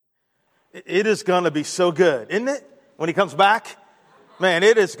It is going to be so good, isn't it? When he comes back, man,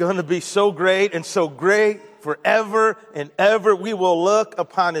 it is going to be so great and so great forever and ever. We will look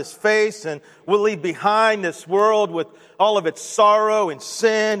upon his face and we'll leave behind this world with all of its sorrow and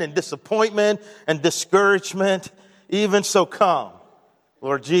sin and disappointment and discouragement. Even so, come,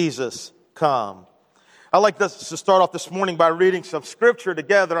 Lord Jesus, come. I'd like us to start off this morning by reading some scripture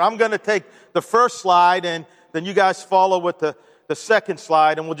together. I'm going to take the first slide and then you guys follow with the second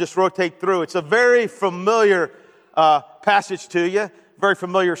slide and we'll just rotate through. It's a very familiar passage to you, very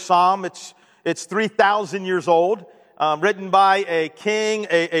familiar psalm. It's 3,000 years old, written by a king,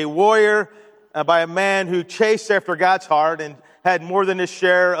 a warrior, by a man who chased after God's heart and had more than his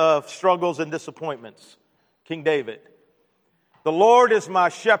share of struggles and disappointments. King David. The Lord is my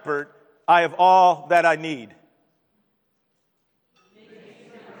shepherd. I have all that I need.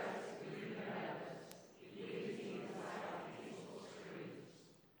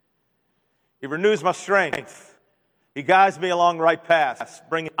 He renews my strength. He guides me along the right paths,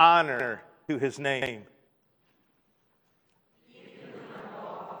 bringing honor to his name.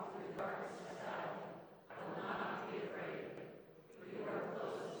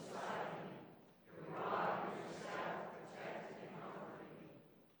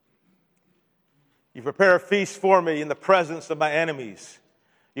 You prepare a feast for me in the presence of my enemies.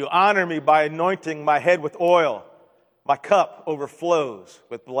 You honor me by anointing my head with oil. My cup overflows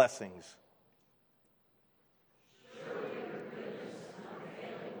with blessings.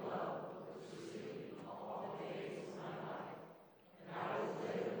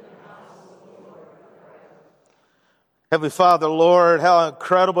 Heavenly Father, Lord, how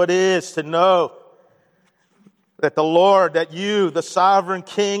incredible it is to know that the Lord, that you, the sovereign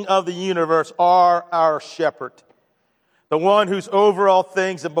King of the universe, are our shepherd. The one who's over all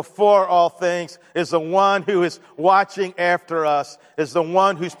things and before all things is the one who is watching after us, is the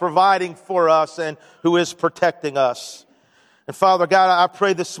one who's providing for us and who is protecting us. And Father God, I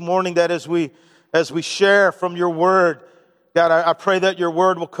pray this morning that as we share from your word, God, I pray that your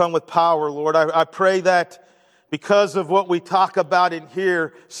word will come with power, Lord. I pray that because of what we talk about in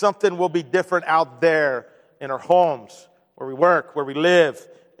here, something will be different out there in our homes, where we work, where we live,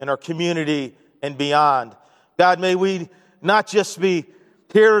 in our community and beyond. God, may we not just be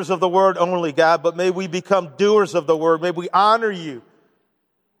hearers of the word only, God, but may we become doers of the word. May we honor you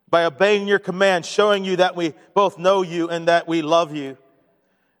by obeying your command, showing you that we both know you and that we love you.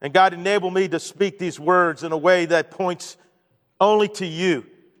 And God, enable me to speak these words in a way that points only to you.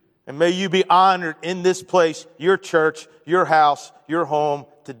 And may you be honored in this place, your church, your house, your home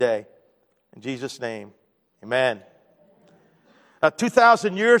today. In Jesus' name, amen.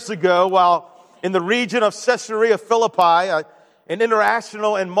 2,000 years ago, while in the region of Caesarea Philippi, an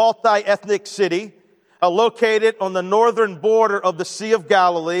international and multi-ethnic city located on the northern border of the Sea of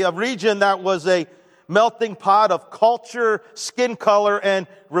Galilee, a region that was a melting pot of culture, skin color, and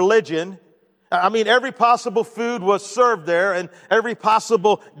religion. I mean, every possible food was served there, and every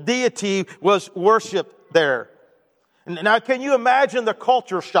possible deity was worshipped there. Now, can you imagine the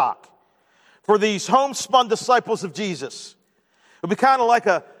culture shock for these homespun disciples of Jesus? It would be kind of like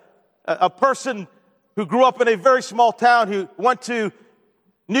a person who grew up in a very small town who went to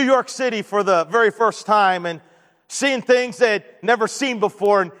New York City for the very first time and seeing things they'd never seen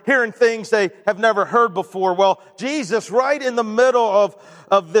before and hearing things they have never heard before. Well, Jesus, right in the middle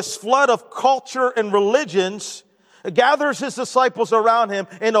of this flood of culture and religions, gathers his disciples around him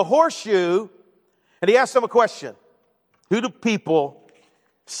in a horseshoe, and he asks them a question. Who do people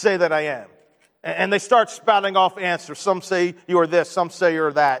say that I am? And they start spouting off answers. Some say you are this, some say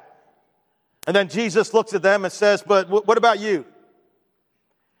you're that. And then Jesus looks at them and says, but what about you?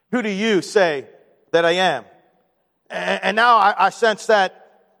 Who do you say that I am? And now I sense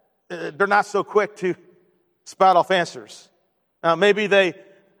that they're not so quick to spout off answers. Maybe they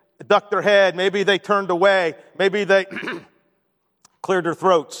ducked their head. Maybe they turned away. Maybe they cleared their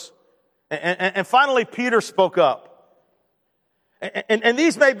throats. And finally, Peter spoke up. And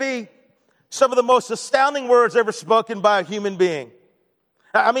these may be some of the most astounding words ever spoken by a human being.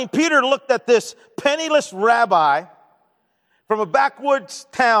 I mean, Peter looked at this penniless rabbi from a backwoods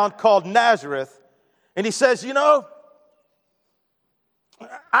town called Nazareth, and he says, you know,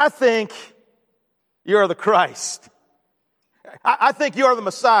 I think you're the Christ. I think you are the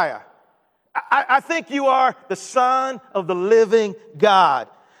Messiah. I think you are the Son of the living God.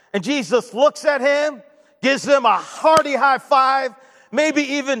 And Jesus looks at him, gives him a hearty high five, maybe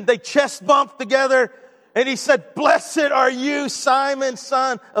even they chest bump together. And he said, blessed are you, Simon,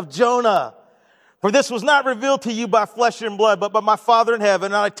 son of Jonah. For this was not revealed to you by flesh and blood, but by my Father in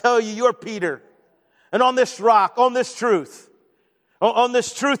heaven. And I tell you, you're Peter. And on this rock, on this truth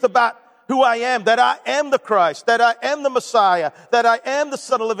about who I am, that I am the Christ, that I am the Messiah, that I am the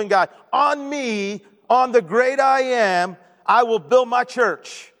Son of the living God. On me, on the great I am, I will build my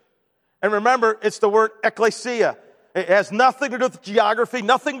church. And remember, it's the word ecclesia. It has nothing to do with geography,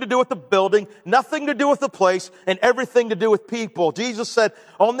 nothing to do with the building, nothing to do with the place, and everything to do with people. Jesus said,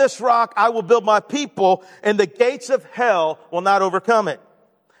 on this rock I will build my people, and the gates of hell will not overcome it.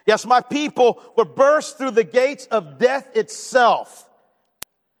 Yes, my people will burst through the gates of death itself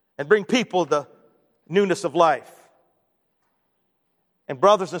and bring people the newness of life. And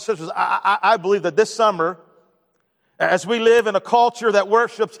brothers and sisters, I believe that this summer, as we live in a culture that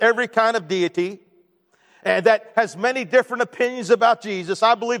worships every kind of deity, and that has many different opinions about Jesus,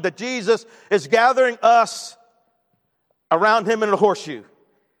 I believe that Jesus is gathering us around him in a horseshoe.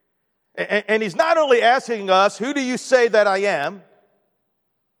 And he's not only asking us, who do you say that I am?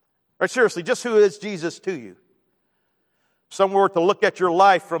 Or seriously, just who is Jesus to you? If someone were to look at your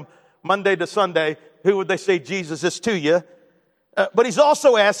life from Monday to Sunday, who would they say Jesus is to you? But he's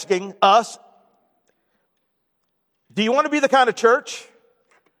also asking us, do you want to be the kind of church?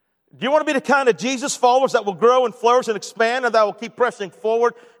 Do you want to be the kind of Jesus followers that will grow and flourish and expand and that will keep pressing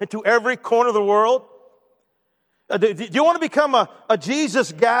forward into every corner of the world? Do you want to become a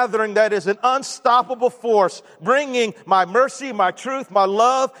Jesus gathering that is an unstoppable force, bringing my mercy, my truth, my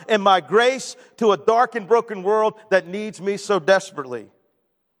love, and my grace to a dark and broken world that needs me so desperately?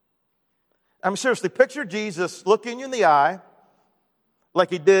 I mean, seriously, picture Jesus looking you in the eye like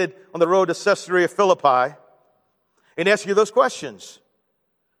he did on the road to Caesarea Philippi and ask you those questions.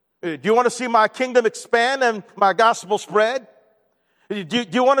 Do you want to see my kingdom expand and my gospel spread? Do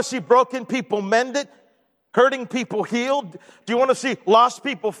you want to see broken people mended? Hurting people healed? Do you want to see lost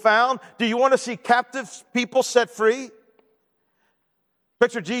people found? Do you want to see captive people set free?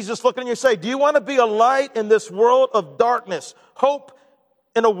 Picture Jesus looking at you and say, do you want to be a light in this world of darkness? Hope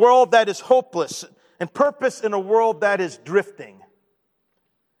in a world that is hopeless, and purpose in a world that is drifting?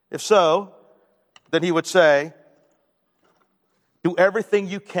 If so, then he would say, do everything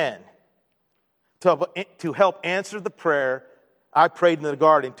you can to help answer the prayer I prayed in the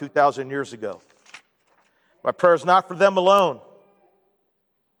garden 2,000 years ago. My prayer is not for them alone.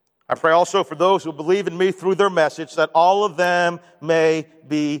 I pray also for those who believe in me through their message, that all of them may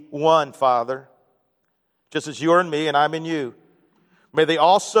be one, Father. Just as you are in me and I'm in you. May they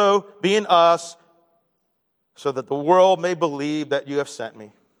also be in us, so that the world may believe that you have sent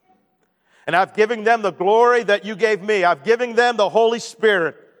me. And I've given them the glory that you gave me. I've given them the Holy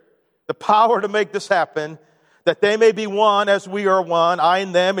Spirit, the power to make this happen, that they may be one as we are one, I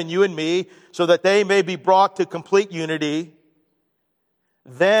and them and you and me, so that they may be brought to complete unity.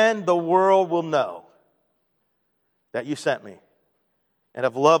 Then the world will know that you sent me and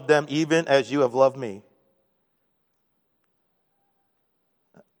have loved them even as you have loved me.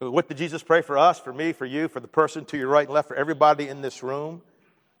 What did Jesus pray for us, for me, for you, for the person to your right and left, for everybody in this room?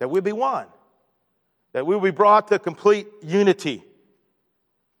 That we'll be one. That we will be brought to complete unity.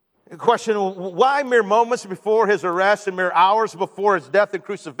 The question, why mere moments before his arrest and mere hours before his death and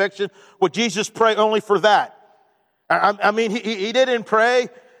crucifixion would Jesus pray only for that? I mean, he didn't pray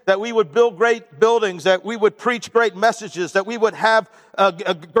that we would build great buildings, that we would preach great messages, that we would have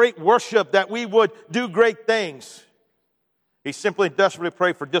a great worship, that we would do great things. He simply desperately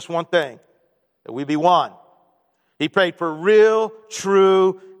prayed for just one thing, that we be one. He prayed for real,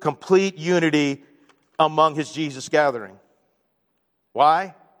 true, complete unity among his Jesus gathering.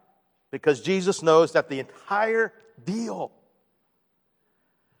 Why? Because Jesus knows that the entire deal,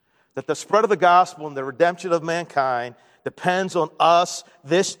 that the spread of the gospel and the redemption of mankind depends on us,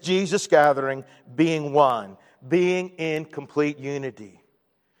 this Jesus gathering, being one, being in complete unity.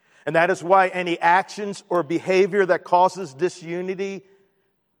 And that is why any actions or behavior that causes disunity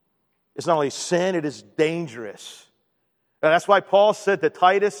is not only sin, it is dangerous. And that's why Paul said to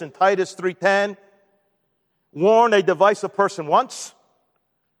Titus in Titus 3:10, warn a divisive person once,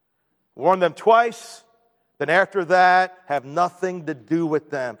 warn them twice, then after that, have nothing to do with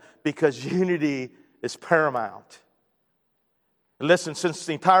them, because unity is paramount. And listen, since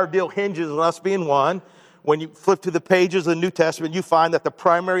the entire deal hinges on us being one, when you flip to the pages of the New Testament, you find that the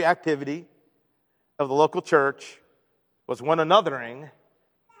primary activity of the local church was one anothering.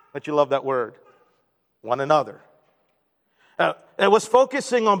 Don't you love that word? One another. It was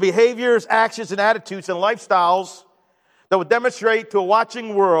focusing on behaviors, actions, and attitudes and lifestyles that would demonstrate to a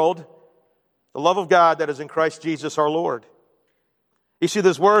watching world the love of God that is in Christ Jesus our Lord. You see,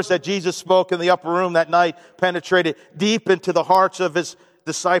 those words that Jesus spoke in the upper room that night penetrated deep into the hearts of his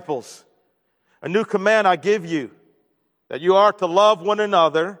disciples. A new command I give you, that you are to love one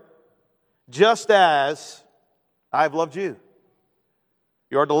another just as I've loved you.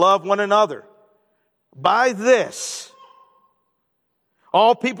 You are to love one another. By this,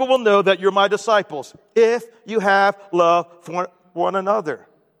 all people will know that you're my disciples, if you have love for one another.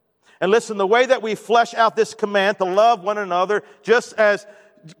 And listen, the way that we flesh out this command to love one another, just as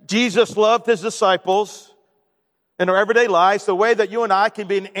Jesus loved his disciples in our everyday lives, the way that you and I can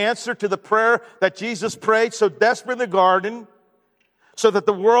be an answer to the prayer that Jesus prayed so desperately in the garden, so that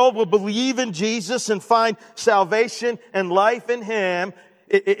the world will believe in Jesus and find salvation and life in him,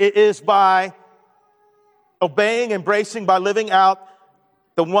 it is by obeying, embracing, by living out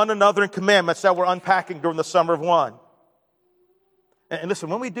the one another and commandments that we're unpacking during the Summer of One. And listen,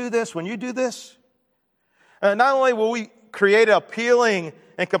 when we do this, when you do this, not only will we create an appealing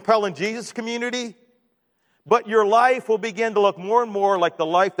and compelling Jesus community, but your life will begin to look more and more like the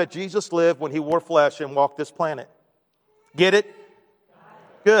life that Jesus lived when he wore flesh and walked this planet. Get it?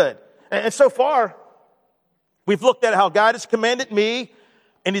 Good. And so far, we've looked at how God has commanded me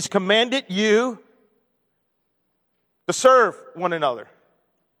and he's commanded you to serve one another,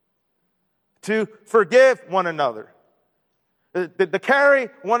 to forgive one another, to carry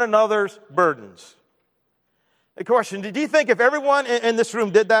one another's burdens. The question, do you think if everyone in this room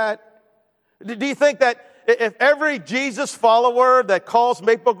did that? Do you think that if every Jesus follower that calls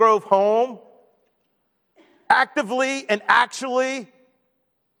Maple Grove home actively and actually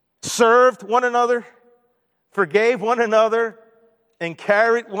served one another, forgave one another, and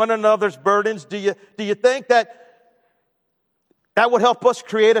carried one another's burdens, do you think that would help us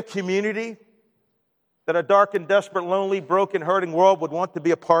create a community that a dark and desperate, lonely, broken, hurting world would want to be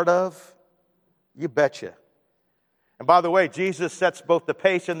a part of? You betcha. And by the way, Jesus sets both the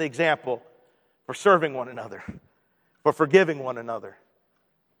pace and the example for serving one another, for forgiving one another,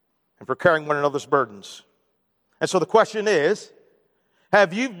 and for carrying one another's burdens. And so the question is,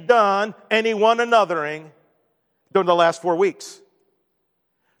 have you done any one anothering during the last 4 weeks?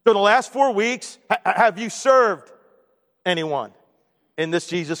 During the last 4 weeks, have you served anyone in this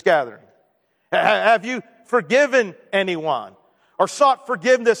Jesus gathering? Have you forgiven anyone or sought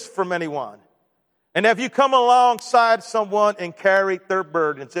forgiveness from anyone? And have you come alongside someone and carried their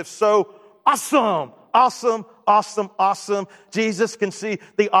burdens? If so, awesome, awesome, awesome, awesome. Jesus can see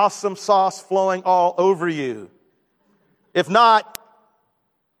the awesome sauce flowing all over you. If not,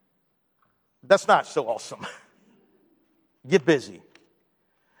 that's not so awesome. Get busy.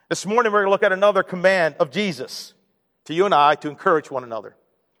 This morning we're going to look at another command of Jesus to you and I to encourage one another.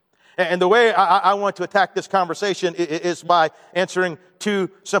 And the way I want to attack this conversation is by answering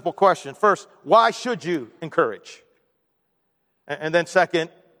two simple questions. First, why should you encourage? And then second,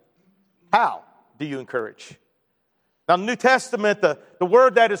 how do you encourage? Now, in the New Testament, the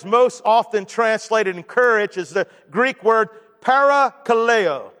word that is most often translated encourage is the Greek word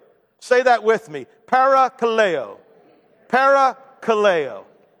parakaleo. Say that with me. Parakaleo. Parakaleo.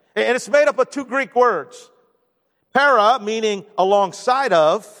 And it's made up of two Greek words. Para, meaning alongside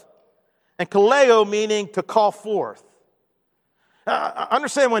of, and kaleo, meaning to call forth.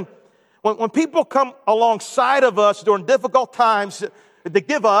 Understand when people come alongside of us during difficult times to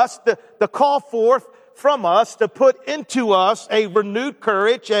give us, the call forth from us, to put into us a renewed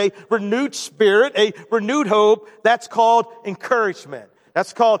courage, a renewed spirit, a renewed hope, that's called encouragement.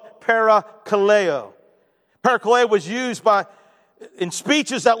 That's called parakaleo. Parakaleo was used in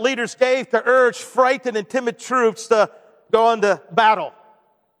speeches that leaders gave to urge frightened and timid troops to go into battle.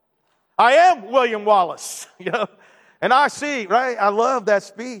 I am William Wallace, and I see, right? I love that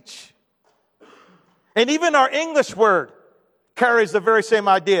speech. And even our English word carries the very same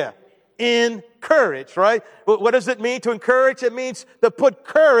idea. Encourage, right? What does it mean to encourage? It means to put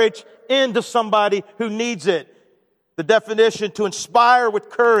courage into somebody who needs it. The definition, to inspire with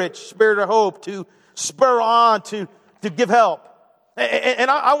courage, spirit of hope, to spur on, to give help. And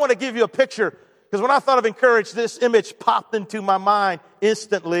I want to give you a picture, because when I thought of encourage, this image popped into my mind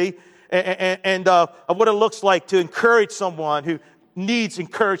instantly, and of what it looks like to encourage someone who needs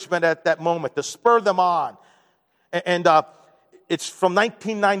encouragement at that moment, to spur them on. And it's from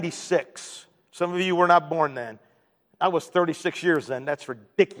 1996. Some of you were not born then. I was 36 years then. That's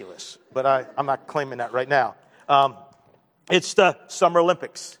ridiculous, but I'm not claiming that right now. It's the Summer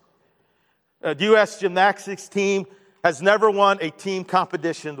Olympics. The U.S. gymnastics team has never won a team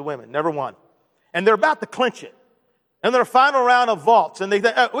competition, the women, never won. And they're about to clinch it. And their final round of vaults, and they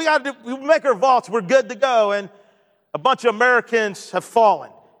think, we make our vaults, we're good to go. And a bunch of Americans have fallen.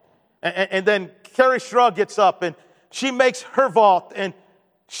 And then Carrie Shrug gets up, and she makes her vault, and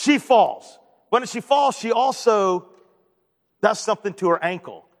she falls. When she falls, she also does something to her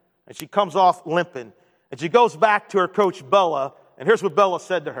ankle. And she comes off limping. And she goes back to her coach, Bella, and here's what Bella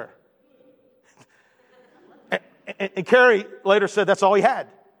said to her. And Kerry later said that's all he had.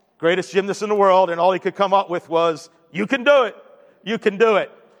 Greatest gymnast in the world, and all he could come up with was, you can do it. You can do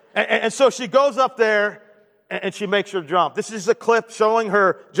it. And so she goes up there, and she makes her jump. This is a clip showing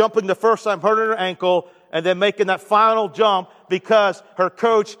her jumping the first time, hurting her ankle, and then making that final jump because her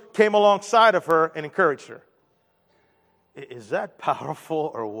coach came alongside of her and encouraged her. Is that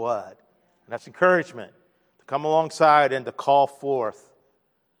powerful or what? And that's encouragement, to come alongside and to call forth.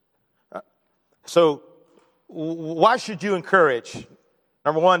 So why should you encourage?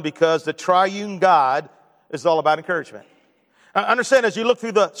 Number one, because the triune God is all about encouragement. Understand, as you look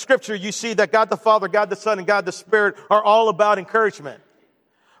through the scripture, you see that God the Father, God the Son, and God the Spirit are all about encouragement,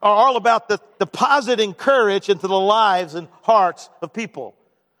 are all about depositing courage into the lives and hearts of people.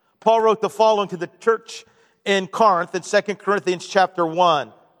 Paul wrote the following to the church in Corinth in 2 Corinthians chapter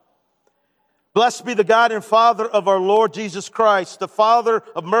 1. Blessed be the God and Father of our Lord Jesus Christ, the Father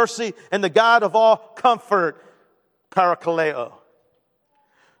of mercy and the God of all comfort, parakaleo,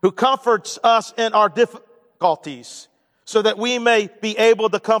 who comforts us in our difficulties, so that we may be able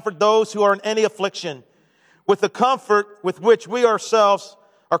to comfort those who are in any affliction with the comfort with which we ourselves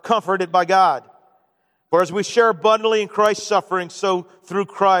are comforted by God. For as we share abundantly in Christ's suffering, so through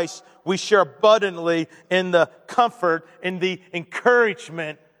Christ we share abundantly in the comfort and the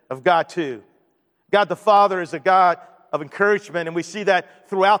encouragement of God too. God the Father is a God of encouragement, and we see that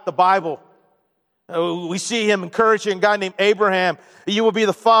throughout the Bible. We see him encouraging a guy named Abraham. You will be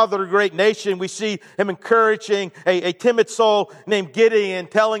the father of a great nation. We see him encouraging a timid soul named Gideon,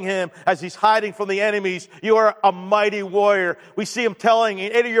 telling him as he's hiding from the enemies, you are a mighty warrior. We see him telling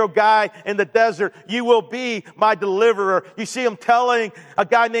an 80-year-old guy in the desert, you will be my deliverer. You see him telling a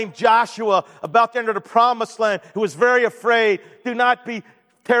guy named Joshua about to enter the promised land who was very afraid, do not be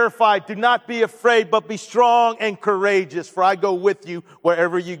terrified, do not be afraid, but be strong and courageous, for I go with you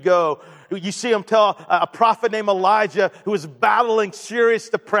wherever you go. You see him tell a prophet named Elijah who was battling serious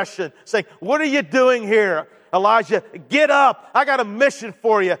depression, saying, what are you doing here, Elijah? Get up. I got a mission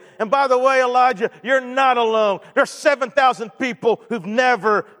for you. And by the way, Elijah, you're not alone. There's 7,000 people who've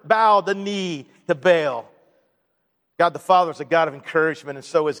never bowed the knee to Baal. God the Father is a God of encouragement, and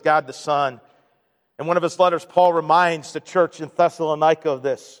so is God the Son. In one of his letters, Paul reminds the church in Thessalonica of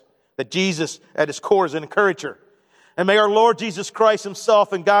this, that Jesus at his core is an encourager. And may our Lord Jesus Christ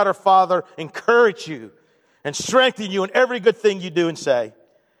himself and God our Father encourage you and strengthen you in every good thing you do and say.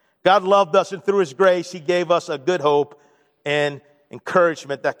 God loved us, and through his grace, he gave us a good hope and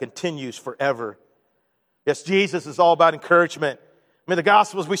encouragement that continues forever. Yes, Jesus is all about encouragement. I mean, the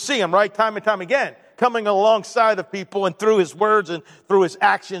Gospels, we see him, right, time and time again, coming alongside of people and through his words and through his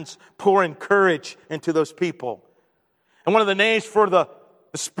actions, pouring courage into those people. And one of the names for the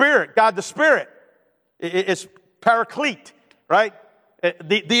Spirit, God the Spirit, is Paraclete, right?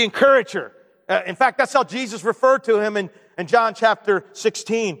 The encourager. In fact, that's how Jesus referred to him in John chapter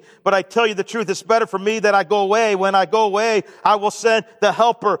 16. But I tell you the truth, it's better for me that I go away. When I go away, I will send the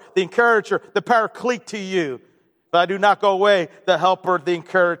helper, the encourager, the Paraclete to you. But I do not go away, the helper, the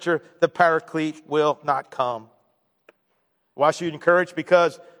encourager, the Paraclete will not come. Why should you encourage?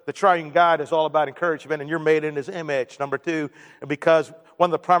 Because the triune God is all about encouragement, and you're made in his image. Number two, and because one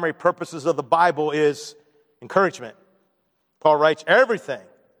of the primary purposes of the Bible is encouragement. Paul writes, everything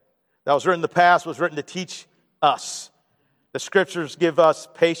that was written in the past was written to teach us. The scriptures give us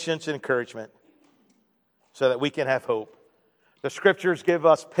patience and encouragement so that we can have hope. The scriptures give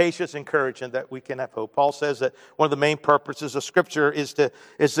us patience and encouragement that we can have hope. Paul says that one of the main purposes of scripture is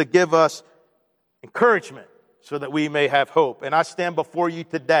to give us encouragement so that we may have hope. And I stand before you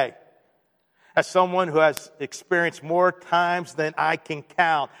today as someone who has experienced more times than I can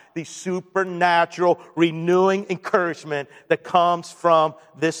count the supernatural, renewing encouragement that comes from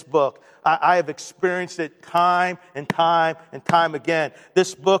this book. I have experienced it time and time and time again.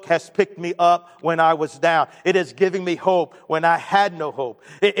 This book has picked me up when I was down. It has given me hope when I had no hope.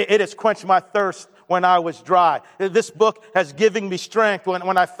 It has quenched my thirst when I was dry. This book has given me strength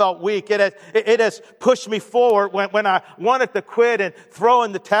when I felt weak. It has pushed me forward when I wanted to quit and throw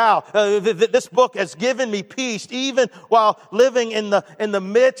in the towel. This book has given me peace even while living in the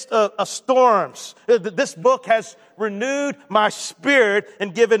midst of storms. This book has renewed my spirit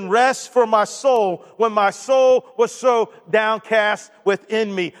and given rest for my soul when my soul was so downcast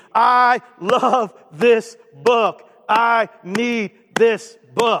within me. I love this book. I need this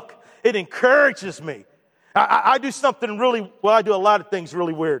book. It encourages me. I do something really, well, I do a lot of things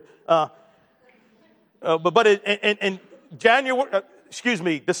really weird. But in December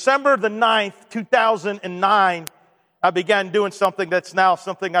the 9th, 2009, I began doing something that's now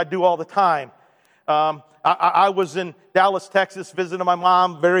something I do all the time. I was in Dallas, Texas, visiting my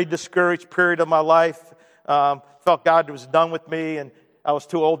mom, very discouraged period of my life. felt God was done with me, and I was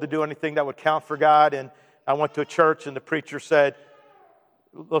too old to do anything that would count for God. And I went to a church, and the preacher said,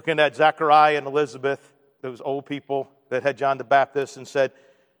 looking at Zechariah and Elizabeth, those old people that had John the Baptist, and said,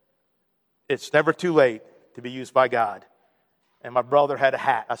 it's never too late to be used by God. And my brother had a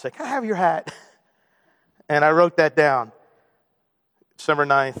hat. I said, can I have your hat? And I wrote that down, December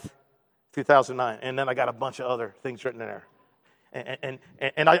 9th, 2009. And then I got a bunch of other things written in there.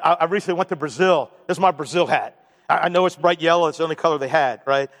 And I recently went to Brazil. This is my Brazil hat. I know it's bright yellow. It's the only color they had,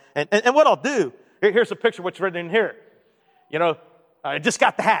 right? And what I'll do, here's a picture of what's written in here. You know, I just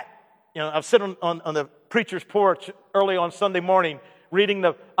got the hat. You know, I was sitting on the preacher's porch early on Sunday morning reading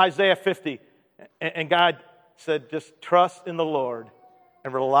the Isaiah 50. And God said, just trust in the Lord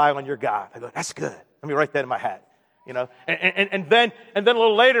and rely on your God. I go, that's good. Let me write that in my hat. You know, and then a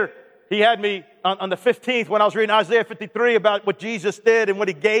little later, he had me on the 15th when I was reading Isaiah 53 about what Jesus did and what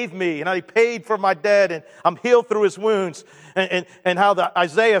he gave me and how he paid for my debt and I'm healed through his wounds and how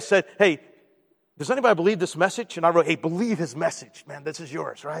Isaiah said, hey, does anybody believe this message? And I wrote, hey, believe his message. Man, this is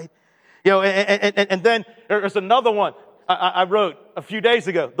yours, right? You know, and then there's another one I wrote a few days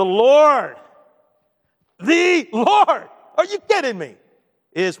ago. The Lord, are you kidding me?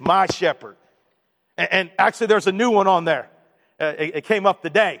 Is my shepherd. And actually there's a new one on there. It came up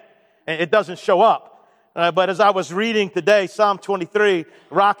today. And it doesn't show up. But as I was reading today, Psalm 23,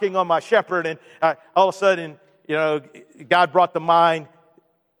 rocking on my shepherd, and all of a sudden, you know, God brought to mind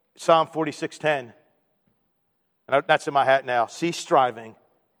Psalm 46:10. And that's in my hat now. Cease striving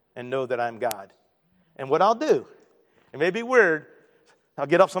and know that I'm God. And what I'll do, it may be weird, I'll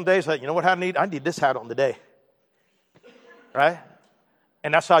get up some days and say, you know what I need? I need this hat on today. Right?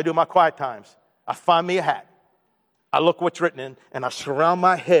 And that's how I do my quiet times. I find me a hat. I look what's written in, and I surround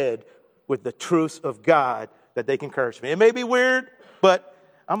my head with the truths of God that they can encourage me. It may be weird, but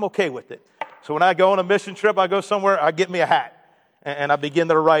I'm okay with it. So when I go on a mission trip, I go somewhere, I get me a hat, and I begin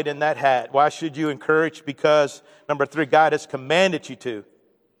to write in that hat. Why should you encourage? Because, number 3, God has commanded you to.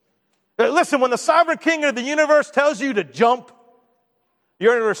 Listen, when the sovereign king of the universe tells you to jump,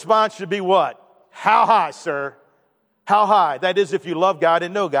 your response should be what? How high, sir? How high? That is if you love God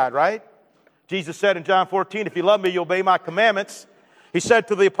and know God, right? Jesus said in John 14, if you love me, you'll obey my commandments. He said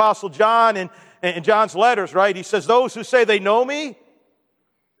to the Apostle John in John's letters, right? He says, those who say they know me,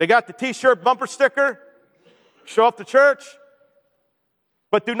 they got the t-shirt bumper sticker, show up to church,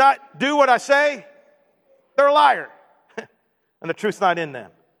 but do not do what I say, they're a liar. And the truth's not in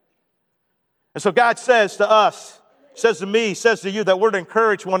them. And so God says to us, says to me, says to you that we're to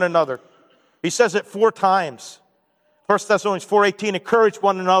encourage one another. He says it 4 times. 1 Thessalonians 4:18, encourage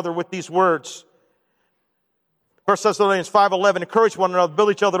one another with these words. 1 Thessalonians 5:11, encourage one another, build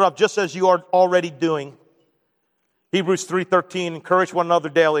each other up just as you are already doing. Hebrews 3:13, encourage one another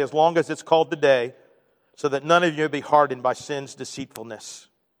daily as long as it's called today, so that none of you may be hardened by sin's deceitfulness.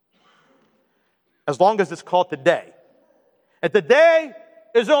 As long as it's called today. And today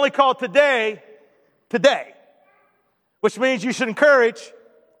is only called today, which means you should encourage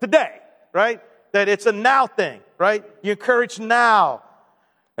today, right? That it's a now thing, right? You encourage now.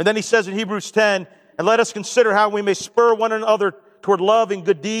 And then he says in Hebrews 10, and let us consider how we may spur one another toward love and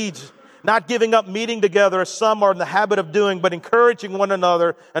good deeds, not giving up meeting together as some are in the habit of doing, but encouraging one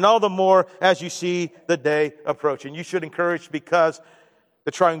another, and all the more as you see the day approaching. You should encourage because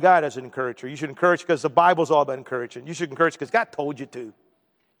the triune God is an encourager. You should encourage because the Bible's all about encouraging. You should encourage because God told you to.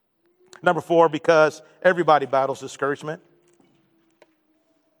 Number 4, because everybody battles discouragement.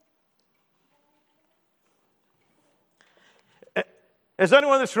 Has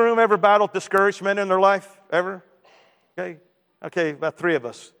anyone in this room ever battled discouragement in their life? Ever? Okay, about 3 of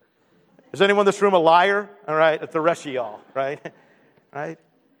us. Is anyone in this room a liar? All right, it's the rest of y'all, right? Right?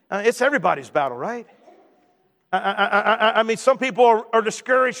 It's everybody's battle, right? I mean, some people are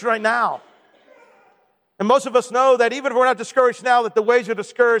discouraged right now. And most of us know that even if we're not discouraged now, that the waves of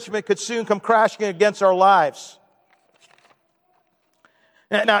discouragement could soon come crashing against our lives.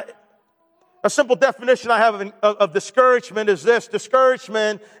 Now, a simple definition I have of discouragement is this.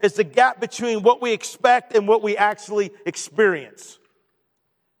 Discouragement is the gap between what we expect and what we actually experience.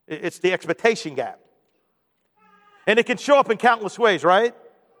 It's the expectation gap. And it can show up in countless ways, right?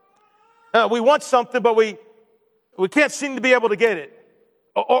 We want something, but we can't seem to be able to get it.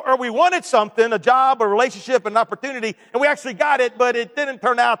 Or we wanted something, a job, a relationship, an opportunity, and we actually got it, but it didn't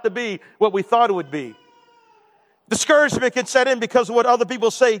turn out to be what we thought it would be. Discouragement can set in because of what other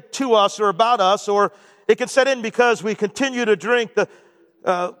people say to us or about us, or it can set in because we continue to drink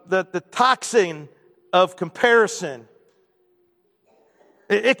the toxin of comparison.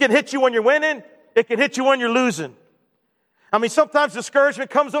 It can hit you when you're winning. It can hit you when you're losing. I mean, sometimes discouragement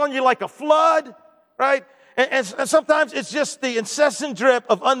comes on you like a flood, right? And sometimes it's just the incessant drip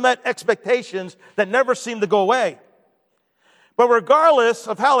of unmet expectations that never seem to go away. But regardless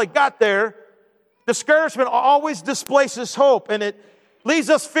of how it got there, discouragement always displaces hope, and it leaves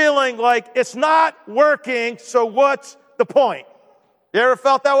us feeling like it's not working, so what's the point? You ever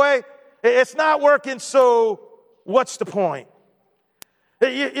felt that way? It's not working, so what's the point?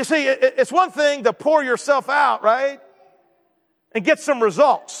 You see, it's one thing to pour yourself out, right? And get some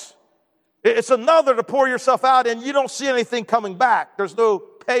results. It's another to pour yourself out and you don't see anything coming back. There's no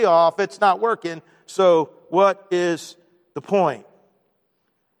payoff. It's not working. So what is the point?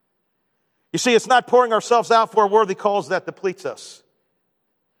 You see, it's not pouring ourselves out for a worthy cause that depletes us.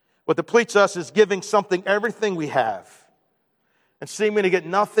 What depletes us is giving something everything we have and seeming to get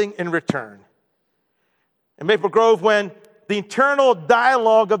nothing in return. In Maple Grove, when the internal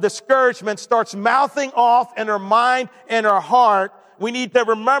dialogue of discouragement starts mouthing off in our mind and our heart, we need to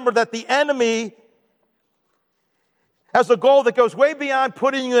remember that the enemy has a goal that goes way beyond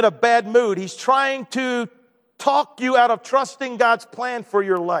putting you in a bad mood. He's trying to talk you out of trusting God's plan for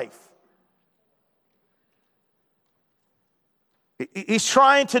your life. He's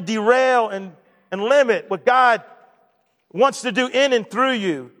trying to derail and limit what God wants to do in and through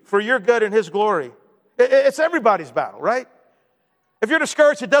you for your good and His glory. It's everybody's battle, right? If you're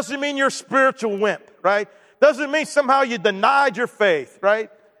discouraged, it doesn't mean you're a spiritual wimp, right? Doesn't mean somehow you denied your faith, right?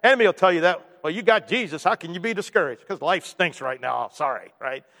 Enemy will tell you that, well, you got Jesus. How can you be discouraged? Because life stinks right now. Oh, sorry,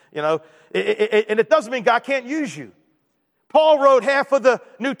 right? You know, and it doesn't mean God can't use you. Paul wrote half of the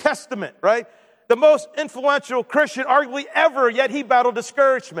New Testament, right? The most influential Christian arguably ever, yet he battled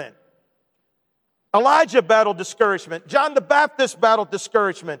discouragement. Elijah battled discouragement. John the Baptist battled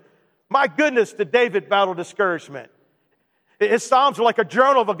discouragement. My goodness, did David battle discouragement. His Psalms are like a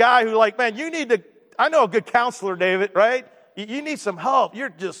journal of a guy who like, man, you need to, I know a good counselor, David, right? You need some help. You're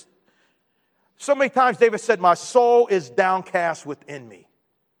just, so many times David said, my soul is downcast within me.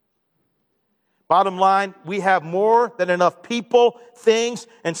 Bottom line, we have more than enough people, things,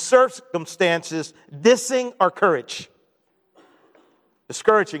 and circumstances dissing our courage,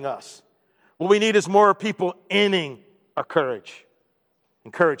 discouraging us. What we need is more people inning our courage,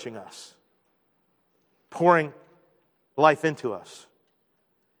 encouraging us, pouring life into us.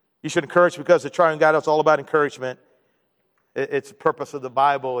 You should encourage because the triune God is all about encouragement. It's the purpose of the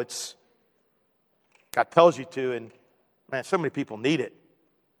Bible. It's God tells you to, and man, so many people need it.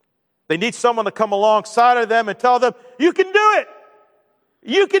 They need someone to come alongside of them and tell them, you can do it.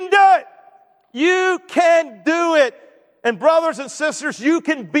 You can do it. You can do it. And brothers and sisters, you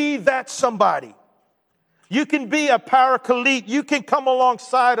can be that somebody. You can be a paraclete. You can come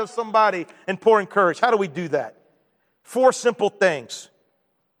alongside of somebody and pour encourage. How do we do that? 4 simple things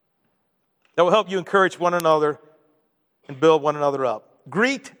that will help you encourage one another and build one another up.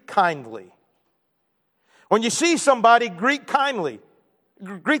 Greet kindly. When you see somebody, greet kindly.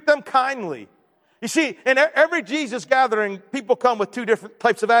 Greet them kindly. You see, in every Jesus gathering, people come with 2 different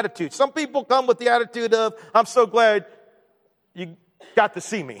types of attitudes. Some people come with the attitude of, I'm so glad you got to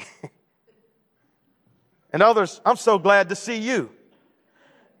see me. And others, I'm so glad to see you.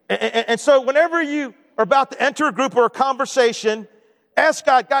 And so whenever you are about to enter a group or a conversation, ask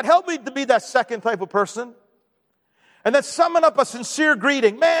God, God, help me to be that second type of person. And then summon up a sincere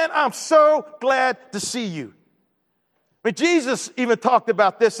greeting. Man, I'm so glad to see you. I mean, Jesus even talked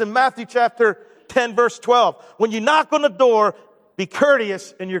about this in Matthew chapter 10, verse 12. When you knock on the door, be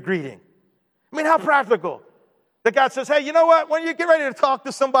courteous in your greeting. I mean, how practical. That God says, hey, you know what? When you get ready to talk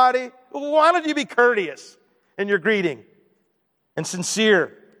to somebody, why don't you be courteous in your greeting and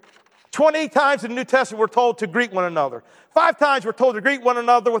sincere? 20 times in the New Testament we're told to greet one another. 5 times we're told to greet one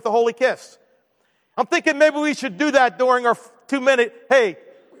another with a holy kiss. I'm thinking maybe we should do that during our 2-minute, hey,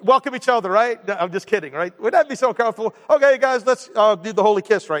 welcome each other, right? No, I'm just kidding, right? Would that be so comfortable? Okay, guys, let's do the holy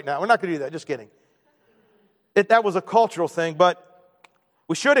kiss right now. We're not going to do that. Just kidding. That was a cultural thing, but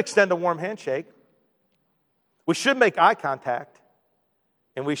we should extend a warm handshake. We should make eye contact.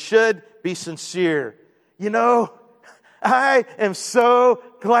 And we should be sincere. You know, I am so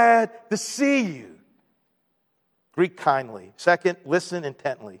glad to see you. Greet kindly. Second, listen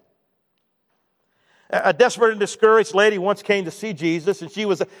intently. A desperate and discouraged lady once came to see Jesus, and she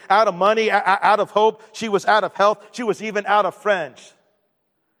was out of money, out of hope. She was out of health. She was even out of friends.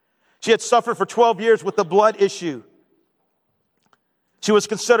 She had suffered for 12 years with a blood issue. She was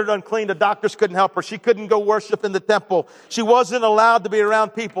considered unclean. The doctors couldn't help her. She couldn't go worship in the temple. She wasn't allowed to be around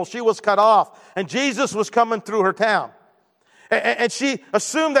people. She was cut off. And Jesus was coming through her town. And she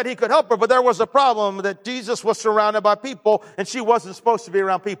assumed that he could help her, but there was a problem that Jesus was surrounded by people, and she wasn't supposed to be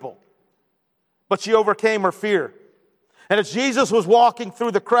around people. But she overcame her fear. And as Jesus was walking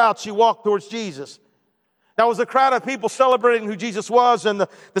through the crowd, she walked towards Jesus. There was a crowd of people celebrating who Jesus was, and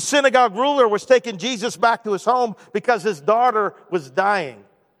the synagogue ruler was taking Jesus back to his home because his daughter was dying.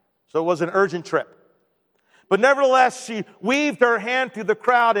 So it was an urgent trip. But nevertheless, she weaved her hand through the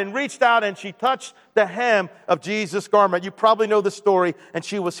crowd and reached out and she touched the hem of Jesus' garment. You probably know the story. And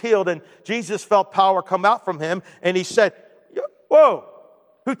she was healed. And Jesus felt power come out from him. And he said, whoa,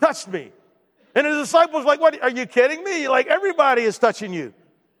 who touched me? And his disciples were like, what, are you kidding me? Like, everybody is touching you.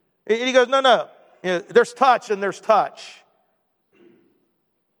 And he goes, no. You know, there's touch and there's touch.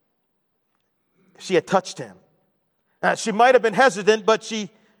 She had touched him. She might have been hesitant, but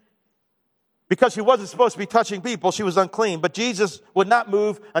because she wasn't supposed to be touching people, she was unclean. But Jesus would not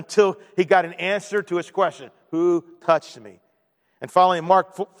move until he got an answer to his question. Who touched me? And finally, in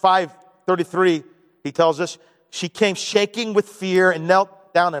Mark 5:33, he tells us, she came shaking with fear and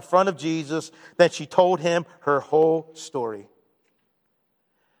knelt down in front of Jesus. Then she told him her whole story.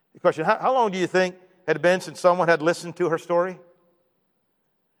 The question, how long do you think had it been since someone had listened to her story?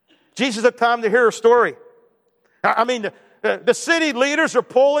 Jesus took time to hear her story. I mean, the city leaders are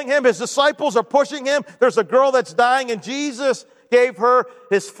pulling him. His disciples are pushing him. There's a girl that's dying, and Jesus gave her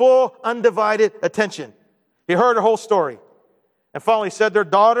his full, undivided attention. He heard her whole story. And finally said, their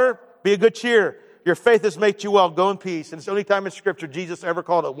daughter, be of good cheer. Your faith has made you well. Go in peace. And it's the only time in Scripture Jesus ever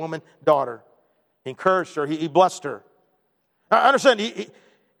called a woman daughter. He encouraged her. He blessed her. I understand.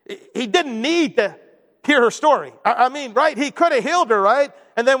 He didn't need to hear her story. I mean, right? He could have healed her, right?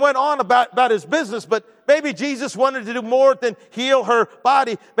 And then went on about his business. But maybe Jesus wanted to do more than heal her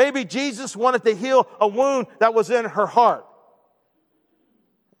body. Maybe Jesus wanted to heal a wound that was in her heart.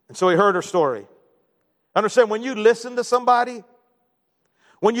 And so he heard her story. Understand, when you listen to somebody,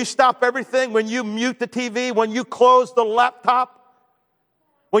 when you stop everything, when you mute the TV, when you close the laptop,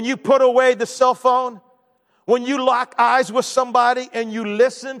 when you put away the cell phone, when you lock eyes with somebody and you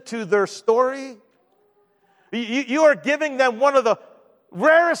listen to their story, you are giving them one of the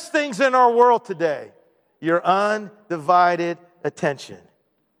rarest things in our world today, your undivided attention.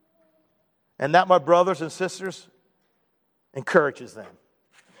 And that, my brothers and sisters, encourages them.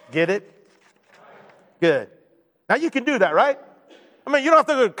 Get it? Good. Now you can do that, right? I mean, you don't have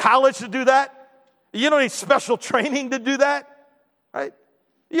to go to college to do that. You don't need special training to do that, right?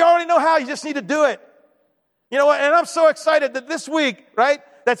 You already know how. You just need to do it. You know what? And I'm so excited that this week, right,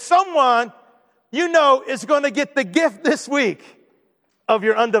 that someone you know is going to get the gift this week of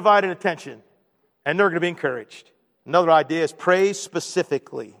your undivided attention. And they're going to be encouraged. Another idea is praise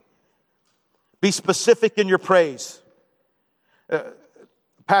specifically. Be specific in your praise.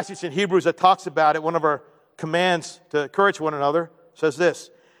 Passage in Hebrews that talks about it, one of our commands to encourage one another, says this,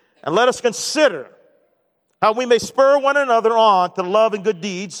 and let us consider how we may spur one another on to love and good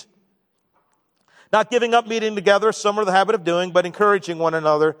deeds, not giving up meeting together, some are the habit of doing, but encouraging one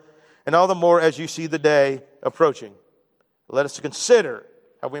another, and all the more as you see the day approaching. Let us consider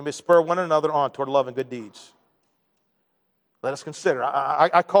how we may spur one another on toward love and good deeds. Let us consider.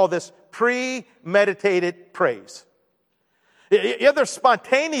 I call this premeditated praise. Yeah, there's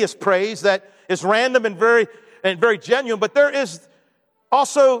spontaneous praise that is random and very genuine, but there is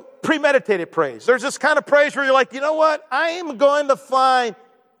also premeditated praise. There's this kind of praise where you're like, you know what? I am going to find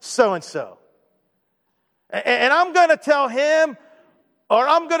so-and-so. And I'm going to tell him or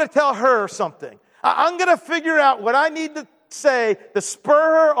I'm going to tell her something. I'm going to figure out what I need to say to spur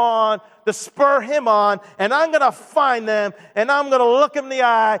her on, to spur him on, and I'm going to find them, and I'm going to look them in the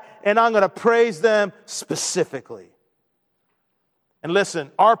eye, and I'm going to praise them specifically. And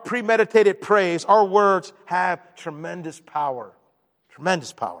listen, our premeditated praise, our words have tremendous power.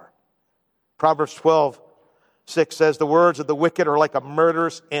 Tremendous power. Proverbs 12:6 says, the words of the wicked are like a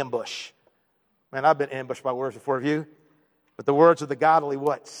murderous ambush. Man, I've been ambushed by words before you. But the words of the godly,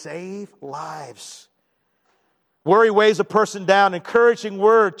 what? Save lives. Worry weighs a person down. Encouraging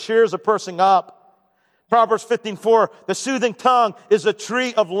word cheers a person up. Proverbs 15:4, the soothing tongue is a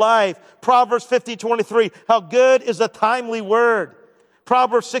tree of life. Proverbs 15:23, how good is a timely word.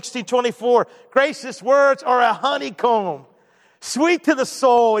 Proverbs 16:24, gracious words are a honeycomb, sweet to the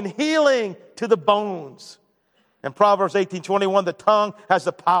soul and healing to the bones. And Proverbs 18:21, the tongue has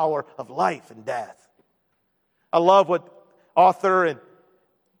the power of life and death. I love what author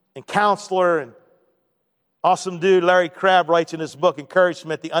and counselor and awesome dude Larry Crabb writes in his book,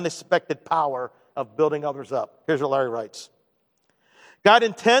 Encouragement, the Unexpected Power of Building Others Up. Here's what Larry writes. God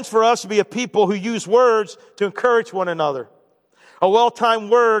intends for us to be a people who use words to encourage one another. A well-timed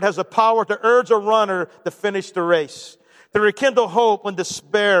word has the power to urge a runner to finish the race, to rekindle hope when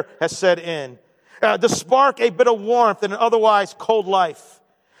despair has set in, to spark a bit of warmth in an otherwise cold life,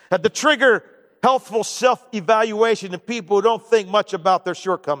 to trigger healthful self-evaluation in people who don't think much about their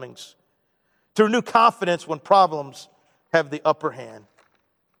shortcomings, to renew confidence when problems have the upper hand.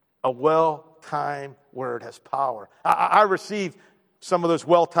 A well-timed word has power. I received some of those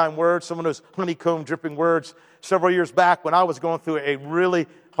well-timed words, some of those honeycomb dripping words several years back when I was going through a really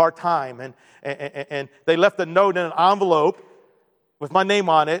hard time. And they left a note in an envelope with my name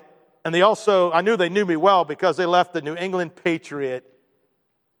on it. And they also, I knew they knew me well because they left the New England Patriot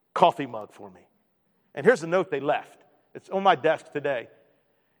coffee mug for me. And here's the note they left. It's on my desk today.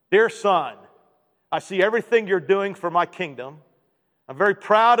 Dear son, I see everything you're doing for my kingdom. I'm very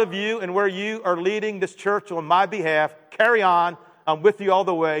proud of you and where you are leading this church on my behalf. Carry on. I'm with you all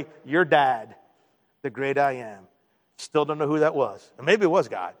the way. Your dad, the great I am. Still don't know who that was. And maybe it was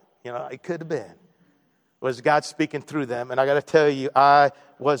God. It could have been. It was God speaking through them. And I got to tell you, I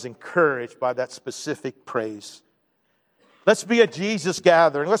was encouraged by that specific praise. Let's be a Jesus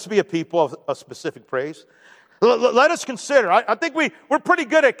gathering. Let's be a people of specific praise. Let us consider. I think we're pretty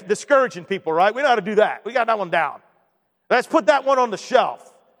good at discouraging people, right? We know how to do that. We got that one down. Let's put that one on the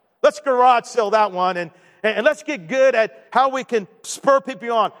shelf. Let's garage sale that one and let's get good at how we can spur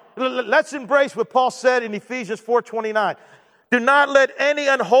people on. Let's embrace what Paul said in Ephesians 4:29. Do not let any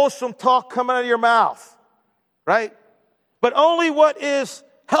unwholesome talk come out of your mouth, right? But only what is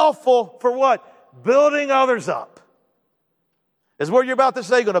helpful for what? Building others up. Is what you're about to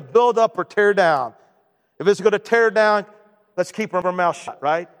say going to build up or tear down? If it's going to tear down, let's keep our mouth shut,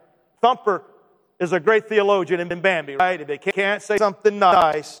 right? Thumper is a great theologian in Bambi, right? If they can't say something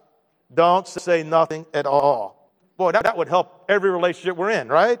nice, don't say nothing at all. Boy, that would help every relationship we're in,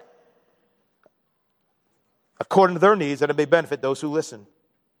 right? According to their needs, that it may benefit those who listen.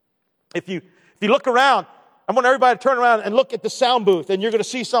 If you look around, I want everybody to turn around and look at the sound booth, and you're going to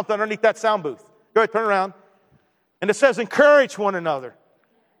see something underneath that sound booth. Go ahead, turn around. And it says, encourage one another.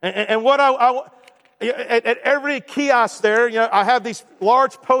 And what at every kiosk there, I have these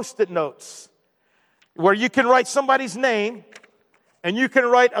large Post-it notes where you can write somebody's name and you can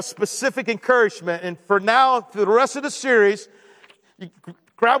write a specific encouragement. And for now, for the rest of the series, you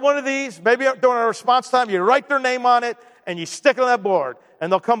grab one of these, maybe during our response time, you write their name on it and you stick it on that board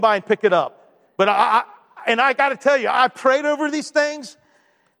and they'll come by and pick it up. But I got to tell you, I prayed over these things.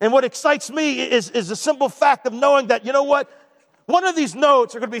 And what excites me is the simple fact of knowing that, you know what? One of these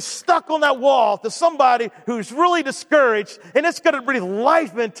notes are going to be stuck on that wall to somebody who's really discouraged, and it's going to breathe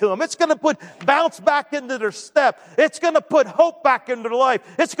life into them. It's going to put bounce back into their step. It's going to put hope back into their life.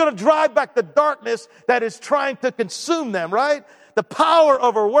 It's going to drive back the darkness that is trying to consume them, right? The power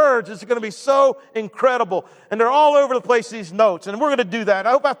of our words is going to be so incredible. And they're all over the place, these notes. And we're going to do that.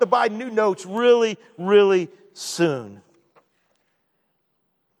 I hope I have to buy new notes really, really soon.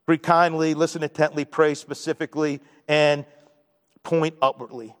 Breathe kindly, listen intently, pray specifically, and point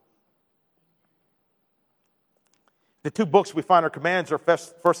upwardly. The two books we find our commands are 1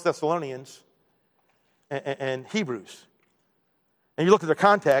 Thessalonians and Hebrews. And you look at the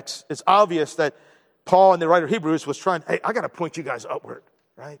context, it's obvious that Paul and the writer of Hebrews was trying, hey, I got to point you guys upward,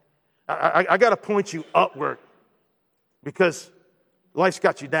 right? I got to point you upward because life's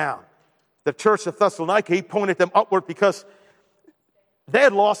got you down. The church of Thessalonica, he pointed them upward because they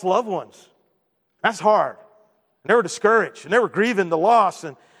had lost loved ones. That's hard. And they were discouraged, and they were grieving the loss,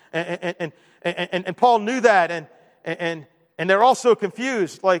 and Paul knew that, and they're also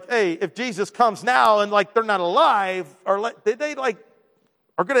confused. Like, hey, if Jesus comes now and they're not alive, are they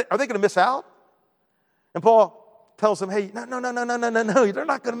gonna miss out? And Paul tells them, hey, no, they're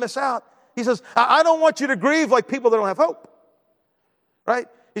not gonna miss out. He says, I don't want you to grieve like people that don't have hope, right?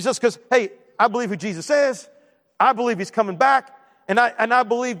 He says, because hey, I believe who Jesus is, I believe he's coming back, and I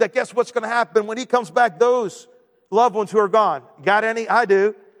believe that guess what's going to happen when he comes back? Those loved ones who are gone. Got any? I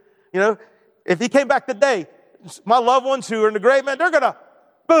do. If he came back today, my loved ones who are in the grave, man, they're going to,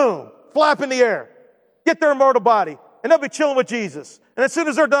 boom, flap in the air, get their immortal body, and they'll be chilling with Jesus. And as soon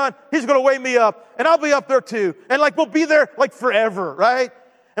as they're done, he's going to wake me up, and I'll be up there too. And we'll be there forever, right?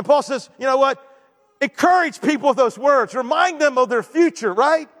 And Paul says, you know what? Encourage people with those words. Remind them of their future,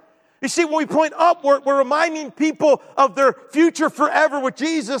 right? You see, when we point upward, we're reminding people of their future forever with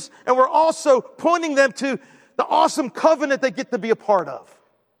Jesus, and we're also pointing them to the awesome covenant they get to be a part of,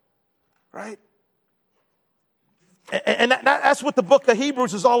 right? And that's what the book of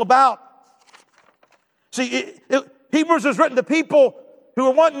Hebrews is all about. See, Hebrews was written to people who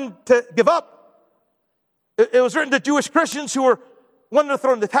were wanting to give up. It was written to Jewish Christians who were wanting to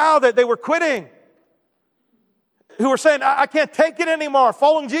throw in the towel, that they were quitting, who were saying, I can't take it anymore.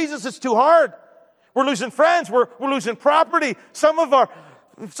 Following Jesus is too hard. We're losing friends. We're losing property. Some of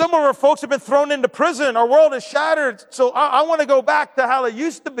our folks have been thrown into prison. Our world is shattered. So I want to go back to how it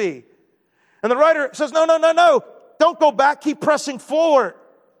used to be. And the writer says, no. Don't go back. Keep pressing forward.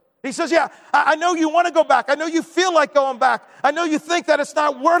 He says, yeah, I know you want to go back. I know you feel like going back. I know you think that it's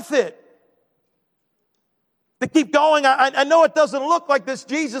not worth it to keep going. I know it doesn't look like this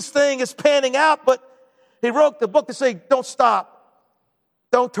Jesus thing is panning out, but he wrote the book to say, don't stop.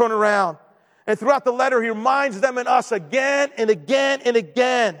 Don't turn around. And throughout the letter, he reminds them and us again and again and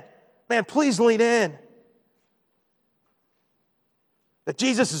again. Man, please lean in. That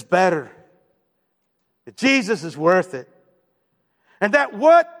Jesus is better. That Jesus is worth it. And that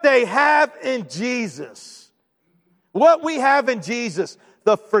what they have in Jesus, what we have in Jesus,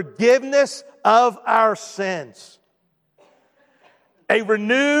 the forgiveness of our sins, a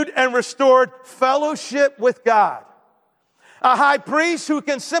renewed and restored fellowship with God, a high priest who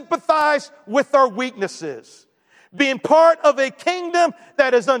can sympathize with our weaknesses, being part of a kingdom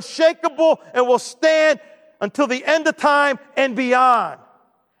that is unshakable and will stand until the end of time and beyond,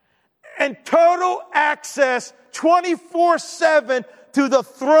 and total access 24/7 to the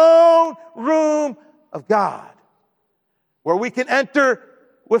throne room of God, where we can enter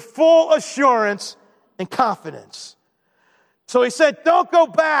with full assurance and confidence. So he said, don't go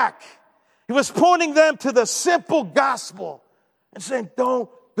back. He was pointing them to the simple gospel and saying, don't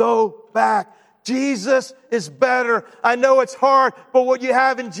go back. Jesus is better. I know it's hard, but what you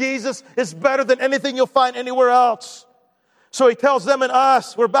have in Jesus is better than anything you'll find anywhere else. So he tells them and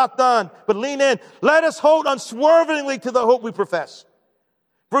us, we're about done, but lean in. Let us hold unswervingly to the hope we profess.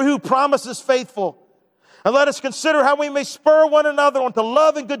 For who promises faithful. And let us consider how we may spur one another on to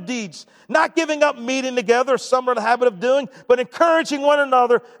love and good deeds, not giving up meeting together, as some are in the habit of doing, but encouraging one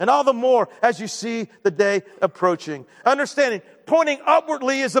another, and all the more as you see the day approaching. Understanding, pointing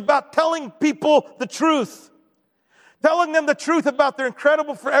upwardly is about telling people the truth. Telling them the truth about their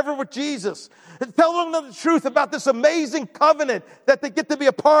incredible forever with Jesus. Telling them the truth about this amazing covenant that they get to be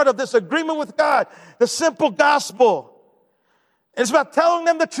a part of, this agreement with God, the simple gospel. It's about telling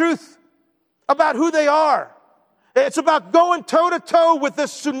them the truth about who they are. It's about going toe-to-toe with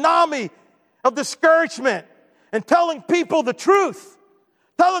this tsunami of discouragement and telling people the truth.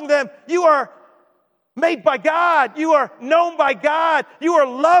 Telling them you are made by God. You are known by God. You are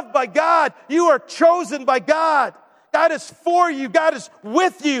loved by God. You are chosen by God. God is for you. God is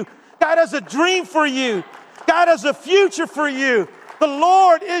with you. God has a dream for you. God has a future for you. The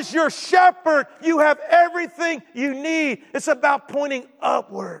Lord is your shepherd. You have everything you need. It's about pointing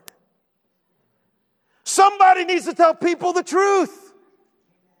upward. Somebody needs to tell people the truth.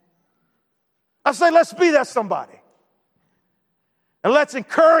 I say, let's be that somebody. And let's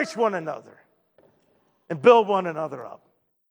encourage one another and build one another up.